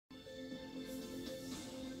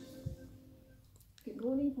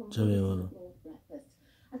morning from North Breakfast.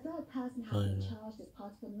 A third person has been charged as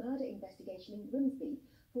part of a murder investigation in Grimsby.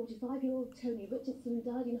 45-year-old Tony Richardson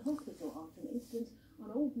died in hospital after an incident on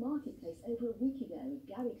Old Marketplace over a week ago.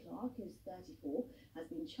 Gary Clark, who's 34, has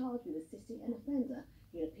been charged with assisting an offender.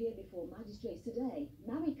 He appeared before magistrates today.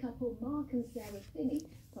 Married couple Mark and Sarah Finney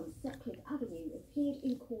from Sutcliffe Avenue appeared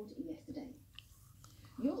in court yesterday.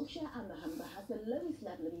 Yorkshire and the Humber has the lowest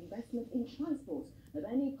level of investment in transport of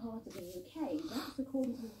any part of the UK. That's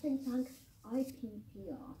according to the think tank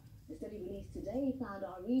IPPR. A study released today found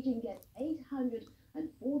our region gets £844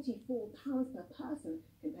 per person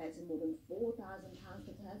compared to more than £4,000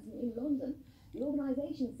 per person in London. The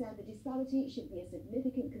organisation said the disparity should be a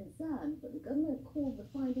significant concern, but the government called the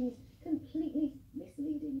findings completely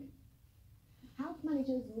misleading. Health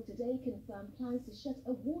managers will today confirm plans to shut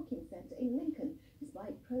a walk-in centre in Lincoln,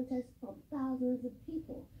 despite protests from thousands of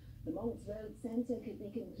people. The Malts Road Centre could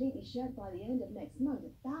be completely shut by the end of next month.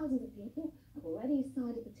 Thousands of people have already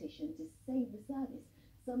signed a petition to save the service.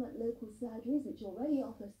 Some at local surgeries, which already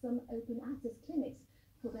offer some open access clinics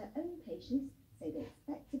for their own patients, say they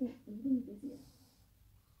expect to be even busier.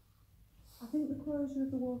 I think the closure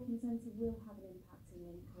of the walk-in centre will have an impact in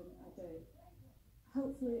Lincoln, I do.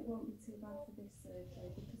 Hopefully it won't be too bad for this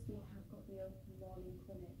surgery because we have got the open morning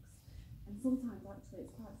clinics. And sometimes actually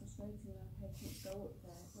it's quite frustrating when patients go up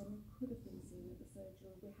there when they could have been seen at the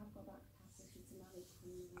surgery. We have got that capacity to manage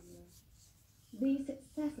coming on there. The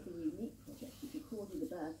success of the unique project, which recorded the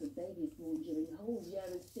birth of babies born during the whole year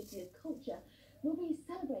of City of Culture, will be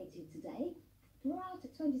celebrated today. Throughout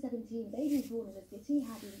 2017, babies born in the city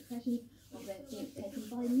had impressions of their being taken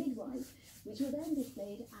by midwives, which were then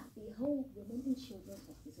displayed at the Whole Women and Children's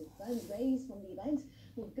Hospital. Funds raised from the event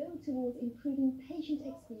will go towards improving patient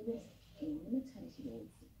experience in the maternity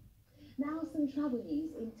wards. Now some travel news.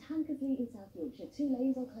 In Tankersley in South Yorkshire, 2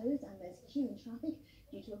 lanes are closed and there's queuing traffic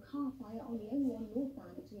due to a car fire on the M1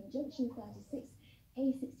 northbound between junction 36,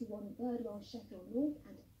 A61 Birdwell Sheffield North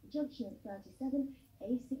and junction 37,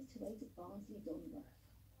 A628 Barnsley Donworth.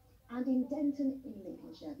 And in Denton in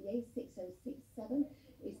Lincolnshire, the A6067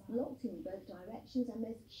 is blocked in both directions and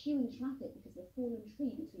there's queuing traffic because of a fallen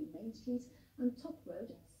tree between Main Street and Top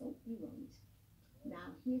Road, Saltby Road.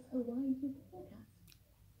 Now here's a wide forecast.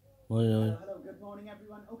 Hello, good morning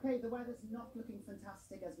everyone. Okay, the weather's not looking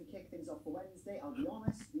fantastic as we kick things off for Wednesday. I'll be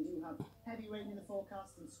honest, we do have heavy rain in the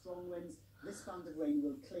forecast and strong winds. This band of rain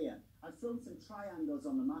will clear. I've thrown some triangles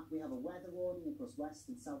on the map. We have a weather warning across West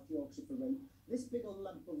and South Yorkshire for rain. This big old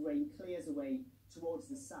lump of rain clears away towards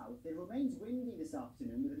the south. It remains windy this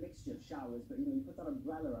afternoon with a mixture of showers, but you put that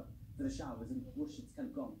umbrella up for the showers and whoosh, it's kind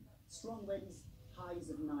of gone. Strong winds, highs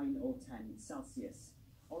of 9 or 10 Celsius.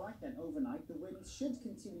 Alright then, overnight the winds should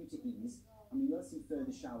continue to ease and we will see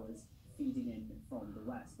further showers feeding in from the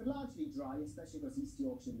west. But largely dry, especially across East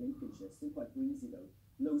Yorkshire and Lincolnshire. Still quite breezy though.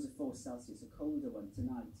 Lows of 4 Celsius, a colder one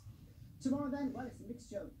tonight. Tomorrow then, well, it's a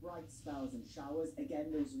mixture of bright spells and showers.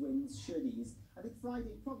 Again, those winds should ease. I think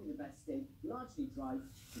Friday probably the best day. Largely dry,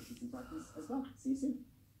 with some brightness as well. See you soon.